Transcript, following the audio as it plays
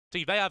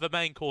They are the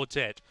main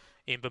quartet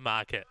in the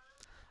market.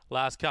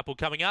 Last couple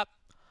coming up.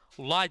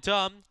 Light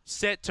on,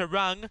 set to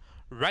run.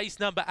 Race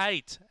number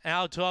 8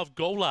 out of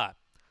Gawler.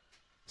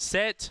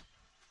 Set.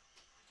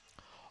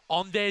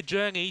 On their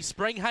journey,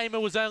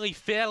 Springhamer was only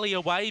fairly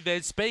away.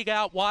 There's Speed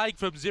out wide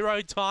from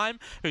Zero Time,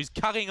 who's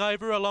cutting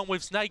over along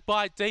with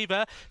Snakebite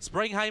Diva.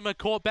 Springhamer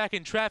caught back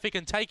in traffic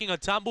and taking a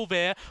tumble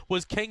there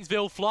was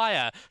Kingsville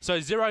Flyer. So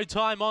Zero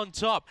Time on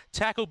top,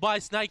 tackled by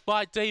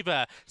Snakebite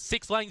Diva.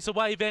 6 lengths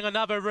away, then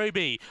another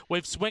Ruby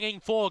with Swinging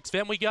Forks.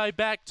 Then we go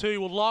back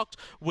to Locked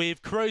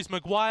with Cruz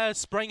Maguire.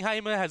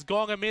 Springhamer has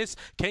gone amiss.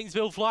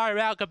 Kingsville Flyer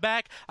out the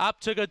back,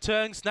 up to the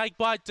turn.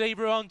 Snakebite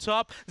Diva on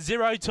top.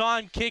 Zero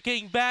Time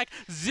kicking back.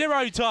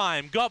 Zero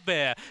Time got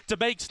there to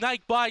beat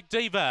Snakebite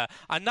Diva.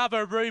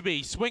 Another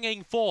Ruby,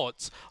 Swinging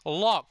Forts,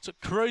 Locked,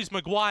 Cruz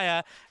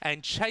Maguire,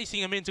 and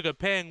chasing him into the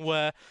pen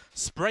were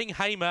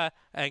Springhamer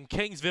and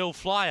Kingsville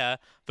Flyer.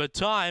 The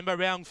time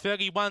around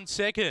 31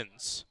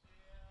 seconds.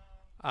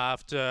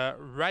 After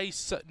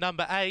race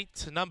number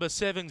 8, number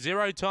 7,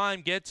 Zero Time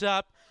gets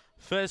up.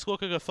 First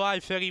look at a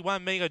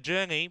 5:31 metre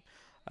journey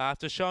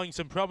after showing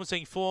some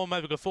promising form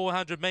over the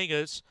 400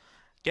 metres.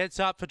 Gets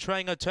up for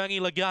trainer Tony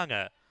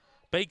Laganga.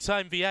 Beats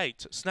home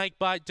V8,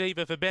 Snakebite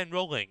Diva for Ben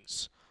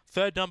Rawlings.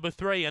 Third, number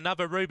 3,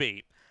 another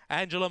Ruby.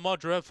 Angela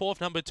Modra,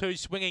 fourth, number 2,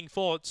 Swinging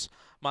Forts.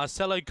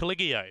 Marcelo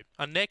Caligio.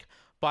 A neck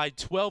by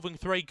 12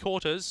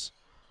 3/4.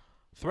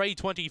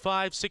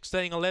 3:25,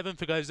 16:11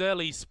 for those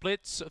early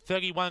splits.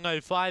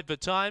 31:05 the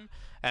time.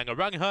 And a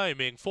run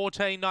home in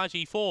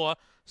 14:94.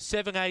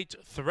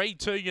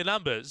 7-8-3-2 your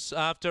numbers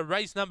after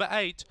race number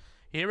 8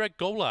 here at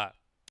Gawler.